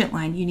tangent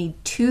line, you need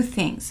two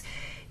things.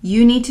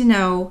 You need to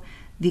know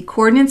the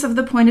coordinates of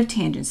the point of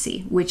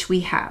tangency, which we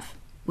have.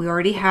 We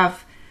already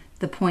have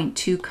the point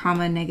 2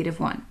 comma negative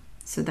 1.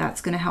 So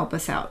that's going to help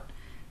us out.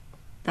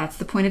 That's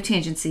the point of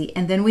tangency.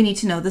 And then we need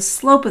to know the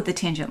slope of the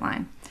tangent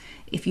line.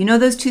 If you know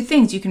those two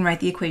things, you can write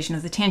the equation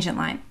of the tangent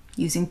line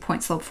using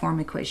point slope form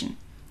equation.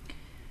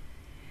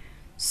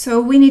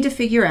 So we need to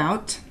figure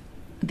out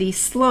the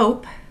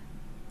slope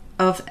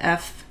of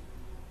f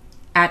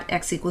at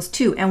x equals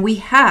 2. And we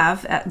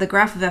have the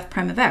graph of f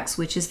prime of x,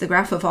 which is the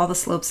graph of all the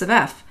slopes of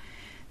f.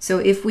 So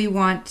if we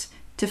want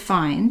to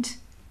find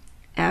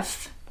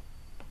f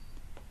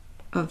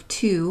of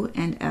 2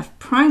 and f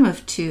prime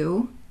of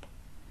 2,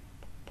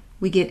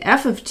 we get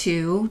f of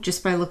 2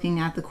 just by looking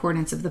at the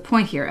coordinates of the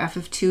point here. F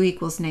of 2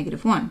 equals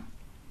negative 1.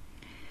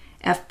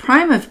 F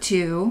prime of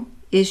 2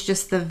 is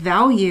just the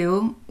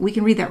value, we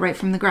can read that right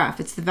from the graph.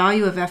 It's the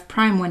value of f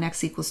prime when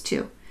x equals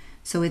 2.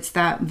 So it's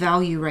that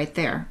value right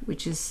there,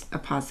 which is a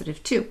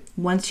positive 2.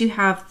 Once you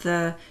have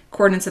the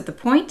coordinates of the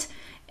point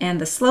and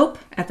the slope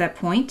at that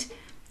point,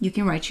 you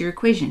can write your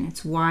equation.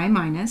 It's y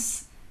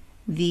minus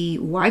the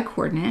y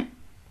coordinate,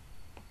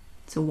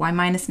 so y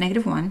minus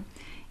negative 1,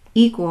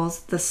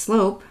 equals the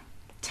slope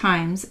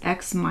times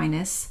x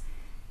minus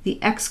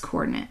the x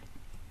coordinate.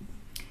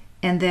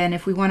 And then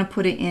if we want to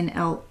put it in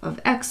L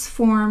of x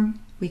form,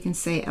 we can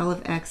say L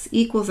of x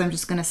equals, I'm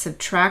just going to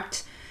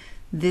subtract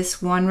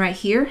this 1 right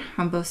here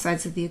on both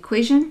sides of the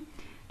equation.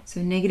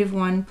 So negative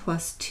 1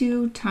 plus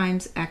 2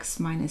 times x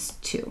minus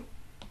 2.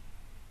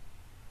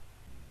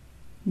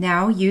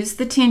 Now use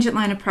the tangent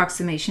line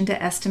approximation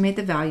to estimate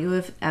the value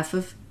of f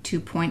of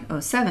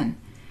 2.07.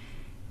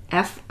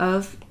 F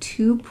of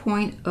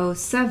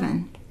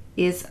 2.07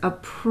 is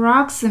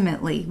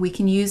approximately, we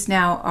can use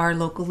now our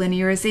local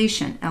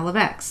linearization, L of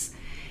x,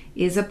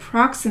 is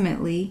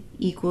approximately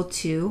equal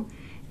to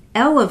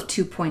L of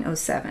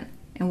 2.07.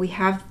 And we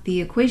have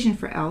the equation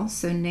for L,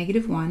 so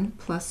negative 1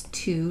 plus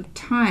 2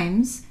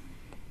 times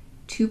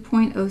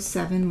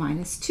 2.07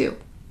 minus 2.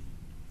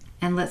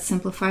 And let's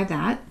simplify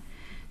that.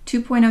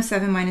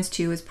 2.07 minus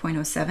 2 is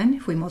 0.07.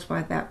 If we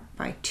multiply that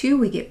by 2,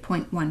 we get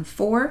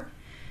 0.14.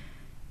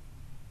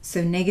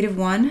 So negative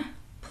 1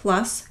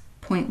 plus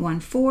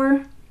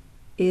 0.14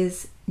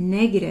 is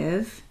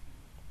negative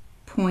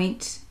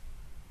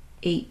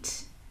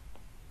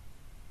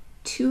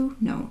 0.82,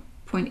 no,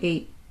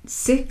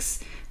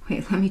 0.86.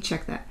 Wait, let me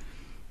check that.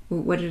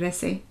 What did I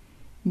say?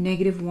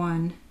 Negative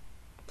 1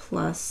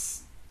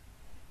 plus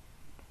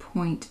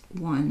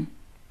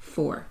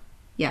 0.14.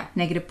 Yeah,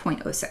 negative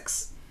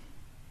 0.06.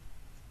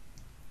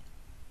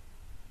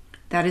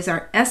 That is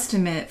our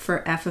estimate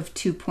for f of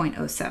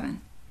 2.07.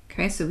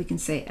 Okay, so we can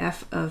say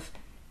f of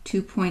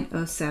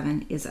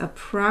 2.07 is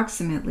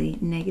approximately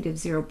negative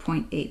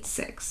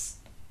 0.86.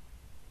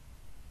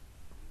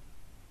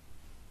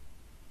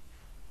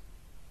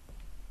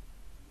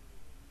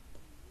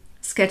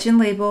 Sketch and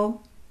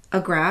label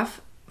a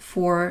graph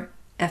for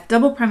f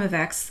double prime of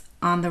x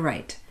on the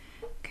right.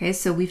 Okay,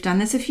 so we've done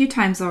this a few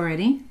times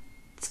already,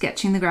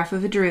 sketching the graph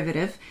of a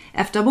derivative.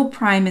 F double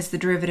prime is the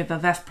derivative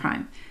of f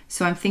prime.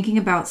 So I'm thinking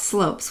about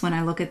slopes when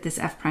I look at this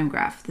f prime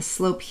graph. The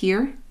slope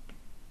here,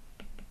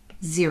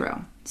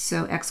 0.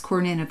 So x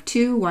coordinate of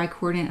 2, y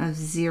coordinate of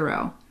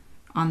 0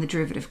 on the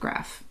derivative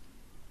graph.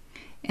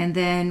 And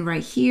then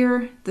right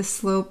here, the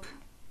slope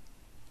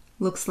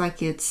looks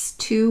like it's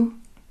 2.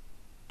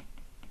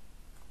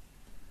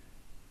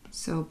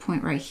 So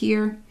point right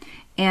here.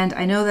 And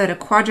I know that a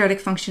quadratic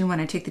function, when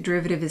I take the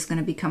derivative, is going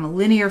to become a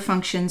linear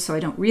function, so I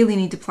don't really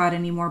need to plot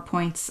any more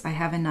points. I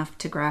have enough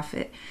to graph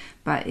it.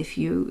 But if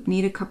you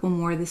need a couple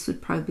more, this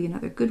would probably be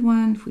another good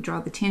one. If we draw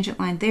the tangent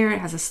line there, it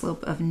has a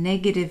slope of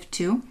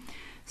 -2.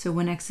 So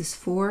when x is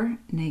 4,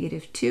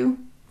 -2.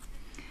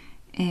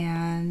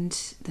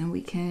 And then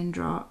we can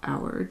draw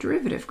our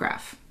derivative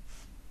graph.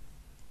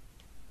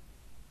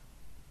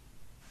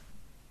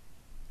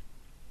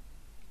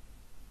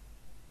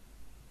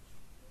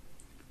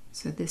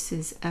 So this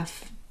is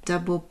f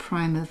double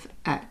prime of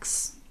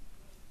x.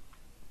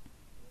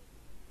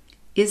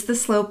 Is the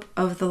slope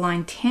of the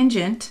line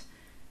tangent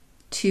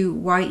to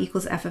y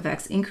equals f of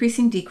x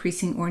increasing,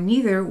 decreasing, or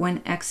neither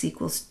when x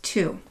equals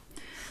 2?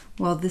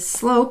 Well, the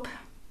slope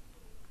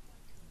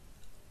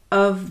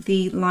of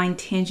the line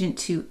tangent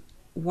to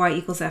y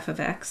equals f of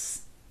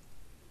x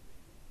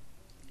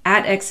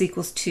at x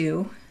equals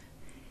 2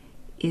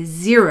 is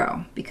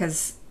 0,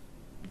 because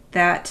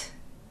that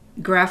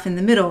graph in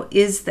the middle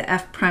is the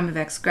f prime of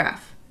x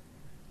graph.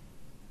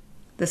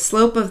 The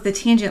slope of the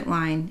tangent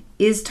line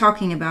is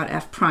talking about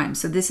f prime.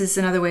 So this is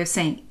another way of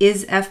saying,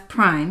 is f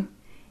prime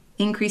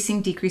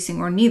increasing, decreasing,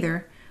 or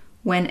neither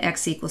when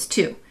x equals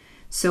 2?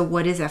 So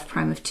what is f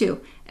prime of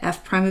 2?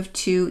 F prime of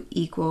 2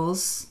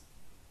 equals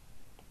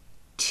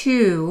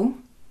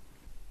 2,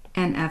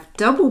 and f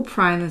double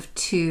prime of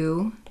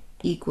 2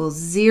 equals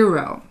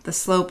 0. The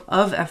slope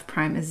of f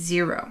prime is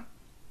 0.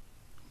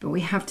 But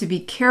we have to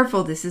be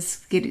careful. This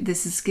is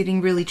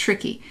getting really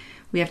tricky.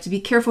 We have to be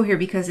careful here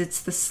because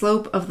it's the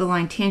slope of the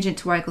line tangent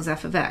to y equals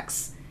f of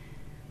x.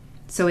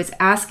 So it's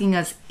asking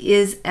us,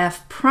 is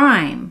f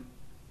prime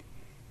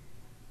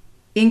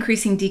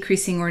increasing,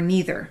 decreasing, or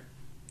neither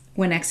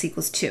when x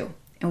equals 2?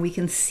 And we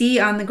can see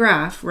on the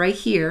graph right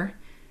here,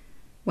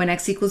 when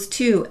x equals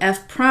 2,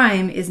 f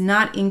prime is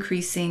not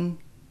increasing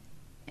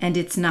and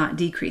it's not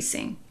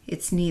decreasing.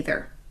 It's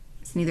neither.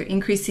 It's neither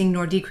increasing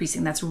nor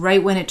decreasing. That's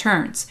right when it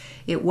turns.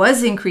 It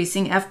was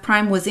increasing, f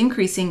prime was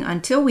increasing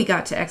until we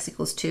got to x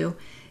equals 2,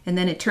 and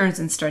then it turns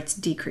and starts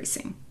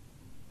decreasing.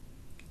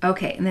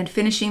 Okay, and then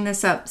finishing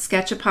this up,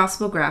 sketch a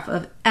possible graph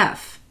of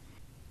f.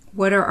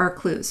 What are our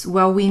clues?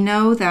 Well, we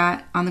know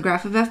that on the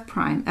graph of f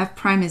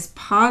prime is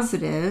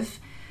positive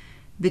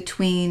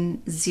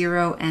between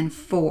 0 and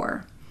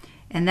 4.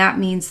 And that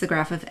means the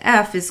graph of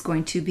f is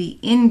going to be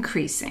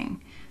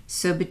increasing.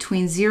 So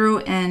between 0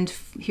 and,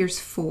 here's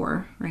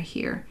 4 right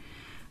here,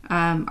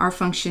 our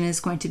function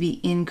is going to be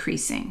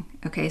increasing.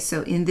 Okay,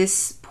 so in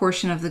this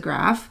portion of the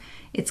graph,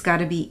 it's got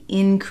to be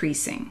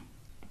increasing.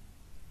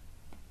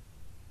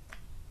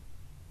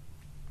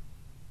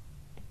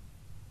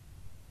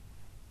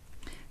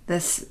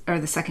 This, or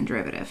the second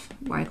derivative,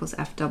 y equals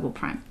f double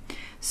prime.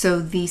 So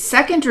the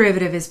second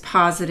derivative is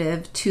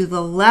positive to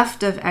the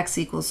left of x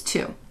equals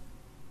 2.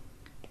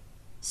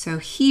 So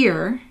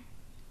here,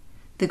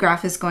 the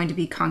graph is going to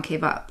be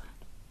concave up.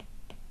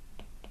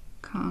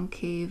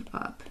 Concave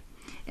up.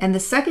 And the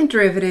second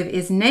derivative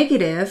is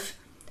negative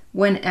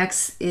when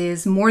x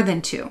is more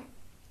than 2.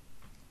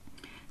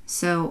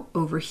 So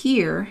over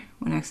here,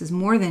 when x is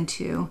more than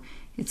 2,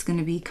 it's going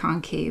to be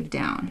concave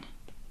down.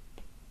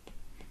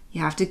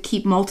 You have to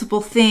keep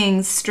multiple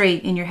things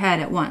straight in your head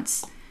at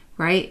once,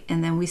 right?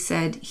 And then we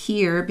said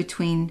here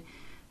between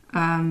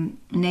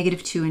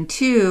 -2 and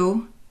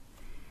 2,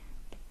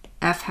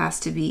 f has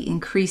to be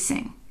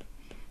increasing.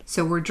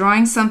 So we're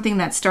drawing something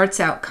that starts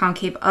out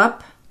concave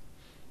up,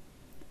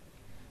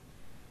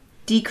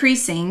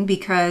 decreasing,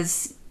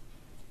 because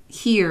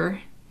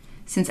here,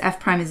 since f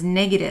prime is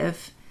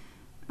negative,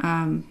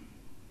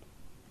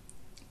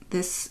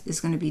 this is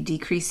going to be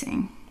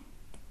decreasing.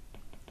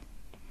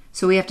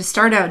 So we have to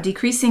start out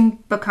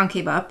decreasing but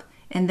concave up,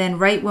 and then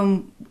right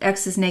when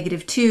x is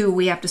 -2,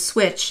 we have to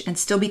switch and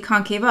still be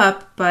concave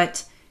up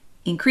but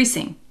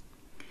increasing.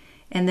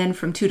 And then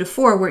from 2 to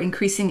 4, we're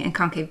increasing and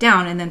concave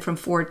down, and then from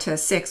 4 to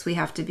 6, we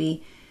have to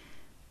be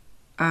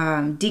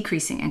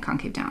decreasing and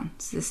concave down.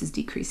 So this is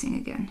decreasing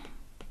again.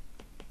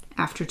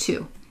 After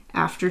 2.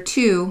 After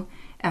 2,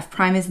 f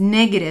prime is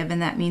negative,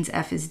 and that means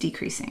f is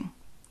decreasing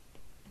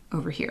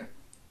over here.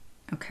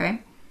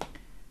 Okay?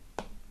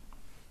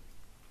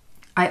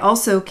 I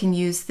also can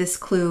use this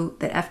clue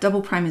that f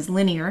double prime is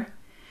linear,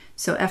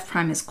 so f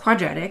prime is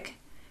quadratic,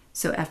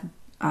 so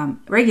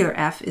regular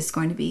f is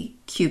going to be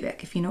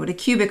cubic. If you know what a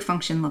cubic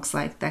function looks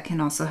like, that can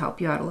also help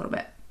you out a little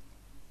bit.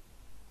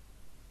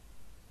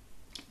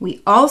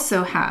 We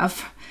also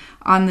have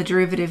on the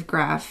derivative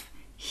graph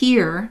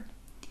here,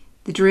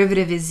 the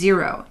derivative is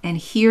 0, and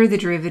here the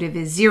derivative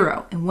is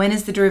 0. And when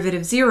is the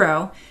derivative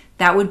 0?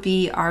 That would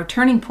be our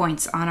turning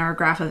points on our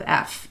graph of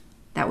f.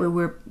 That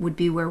would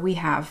be where we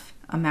have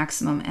a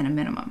maximum and a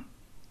minimum.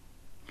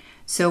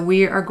 So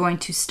we are going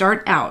to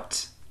start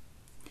out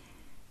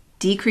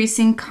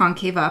decreasing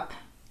concave up,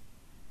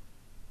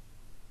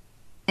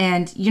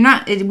 and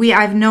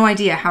I have no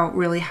idea how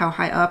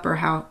high up or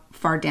how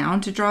far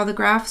down to draw the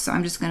graph, so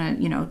I'm just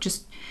gonna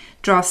just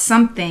draw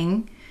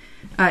something.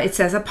 It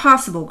says a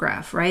possible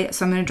graph, right?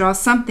 So I'm going to draw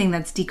something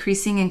that's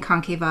decreasing and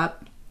concave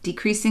up,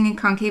 decreasing and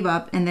concave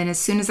up, and then as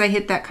soon as I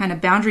hit that kind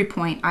of boundary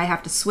point, I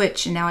have to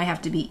switch, and now I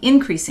have to be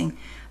increasing,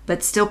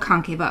 but still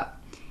concave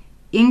up.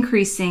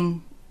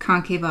 Increasing,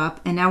 concave up,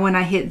 and now when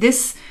I hit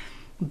this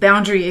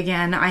boundary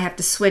again, I have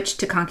to switch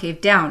to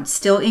concave down.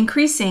 Still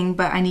increasing,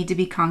 but I need to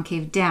be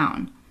concave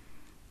down.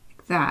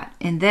 Like that.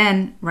 And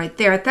then right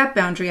there at that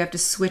boundary, I have to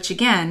switch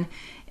again,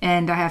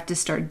 and I have to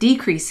start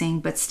decreasing,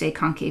 but stay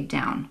concave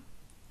down.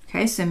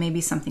 Okay, so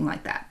maybe something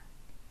like that.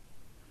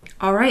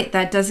 All right,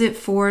 that does it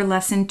for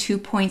lesson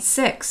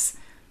 2.6.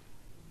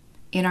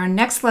 In our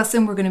next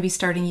lesson, we're going to be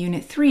starting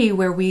unit 3,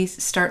 where we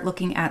start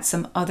looking at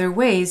some other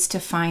ways to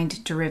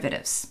find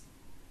derivatives.